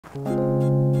Hello,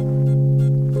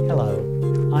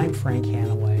 I'm Frank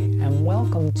Hanaway, and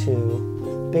welcome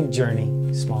to Big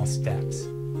Journey, Small Steps.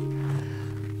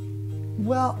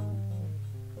 Well,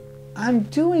 I'm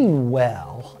doing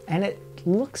well, and it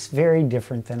looks very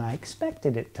different than I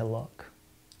expected it to look.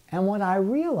 And what I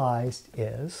realized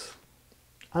is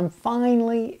I'm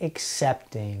finally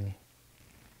accepting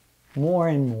more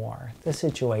and more the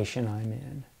situation I'm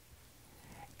in.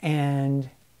 And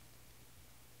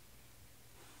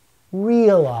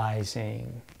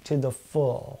realizing to the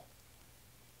full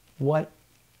what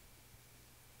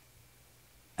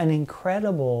an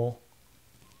incredible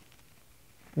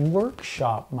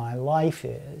workshop my life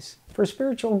is for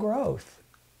spiritual growth.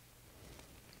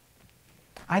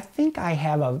 I think I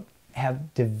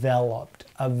have developed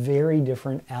a very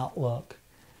different outlook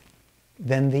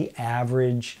than the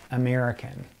average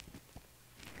American,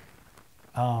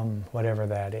 whatever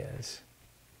that is.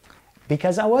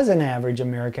 Because I was an average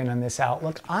American on this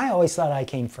outlook, I always thought I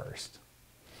came first.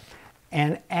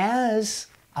 And as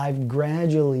I've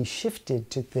gradually shifted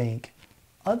to think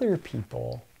other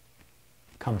people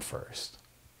come first,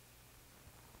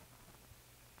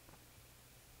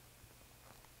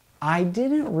 I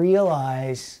didn't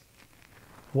realize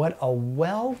what a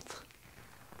wealth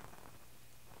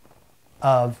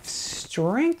of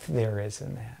strength there is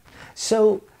in that.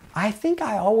 So I think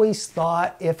I always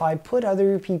thought if I put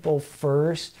other people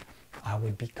first, I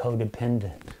would be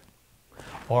codependent,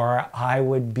 or I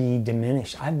would be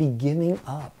diminished. I'd be giving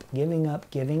up.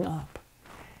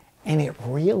 And it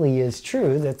really is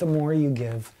true that the more you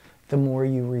give, the more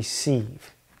you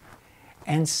receive.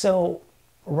 And so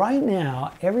right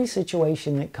now, every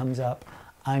situation that comes up,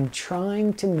 I'm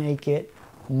trying to make it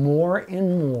more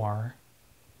and more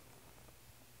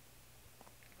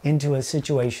into a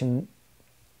situation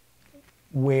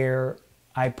where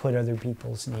I put other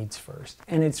people's needs first.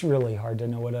 And it's really hard to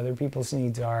know what other people's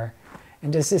needs are.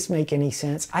 And does this make any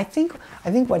sense? I think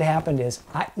what happened is,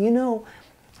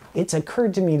 it's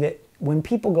occurred to me that when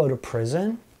people go to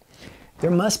prison,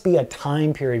 there must be a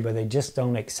time period where they just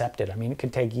don't accept it. I mean, it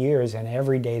could take years, and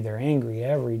every day they're angry,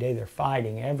 every day they're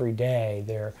fighting, every day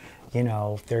their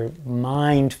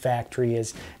mind factory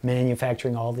is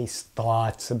manufacturing all these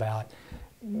thoughts about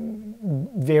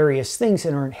various things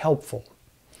that aren't helpful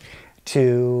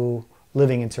to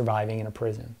living and surviving in a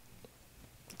prison.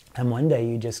 And one day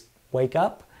you just wake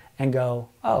up and go,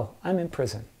 oh, I'm in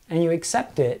prison. And you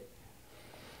accept it.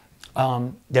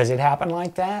 Does it happen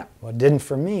like that? Well, it didn't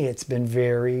for me. It's been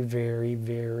very, very,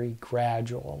 very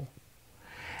gradual.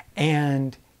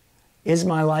 And is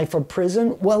my life a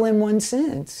prison? Well, in one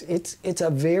sense, it's a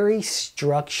very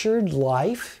structured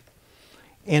life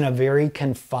in a very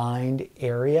confined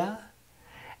area.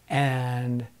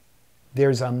 And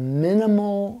there's a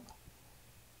minimal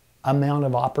amount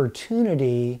of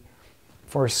opportunity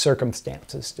for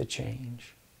circumstances to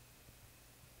change.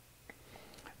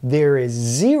 There is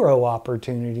zero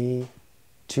opportunity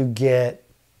to get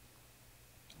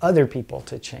other people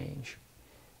to change,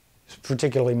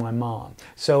 particularly my mom.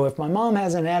 So if my mom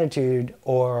has an attitude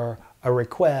or a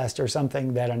request or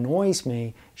something that annoys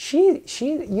me,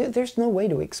 there's no way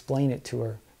to explain it to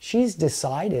her. She's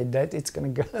decided that it's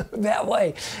going to go that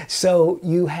way. So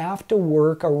you have to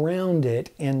work around it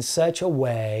in such a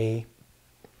way.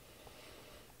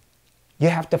 You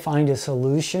have to find a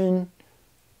solution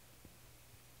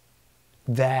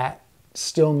that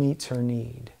still meets her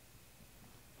need.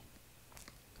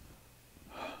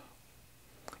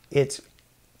 It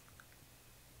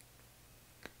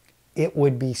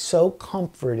would be so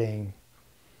comforting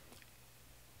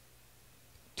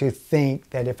to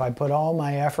think that if I put all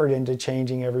my effort into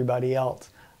changing everybody else,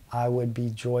 I would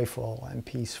be joyful and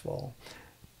peaceful.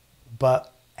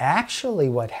 But actually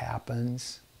what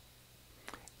happens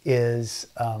is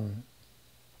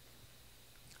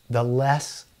the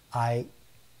less I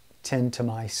tend to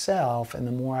myself and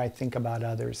the more I think about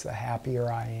others, the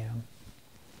happier I am.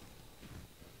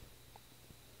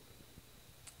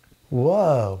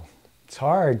 Whoa, it's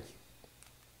hard.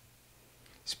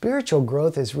 Spiritual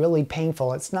growth is really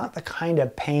painful. It's not the kind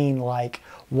of pain like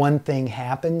one thing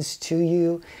happens to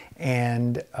you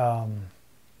and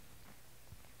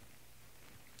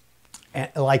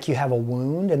like you have a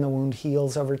wound and the wound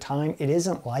heals over time. It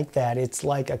isn't like that. It's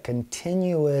like a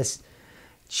continuous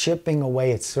chipping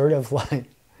away. It's sort of like,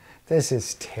 this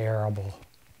is terrible.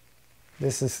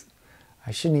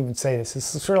 I shouldn't even say this.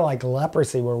 This is sort of like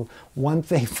leprosy where one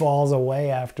thing falls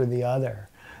away after the other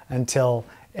until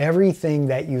everything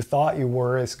that you thought you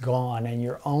were is gone and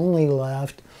you're only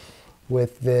left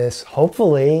with this,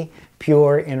 hopefully,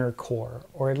 pure inner core.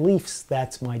 Or at least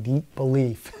that's my deep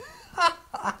belief.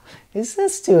 Is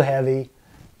this too heavy?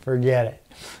 Forget it.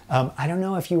 I don't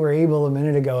know if you were able a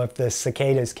minute ago, if the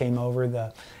cicadas came over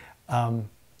the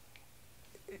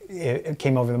it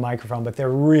came over the microphone, but they're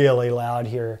really loud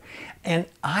here. And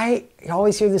I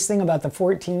always hear this thing about the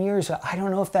 14 years. I don't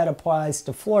know if that applies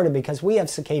to Florida, because we have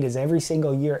cicadas every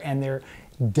single year and they're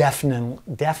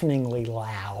deafeningly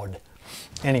loud.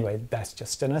 Anyway, that's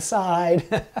just an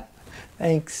aside.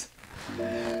 Thanks.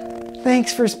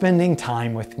 Thanks for spending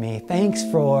time with me. Thanks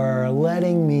for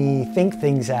letting me think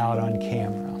things out on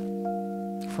camera.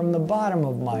 From the bottom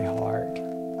of my heart,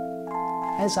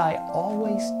 as I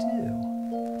always do,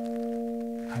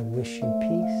 I wish you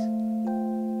peace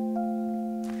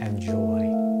and joy.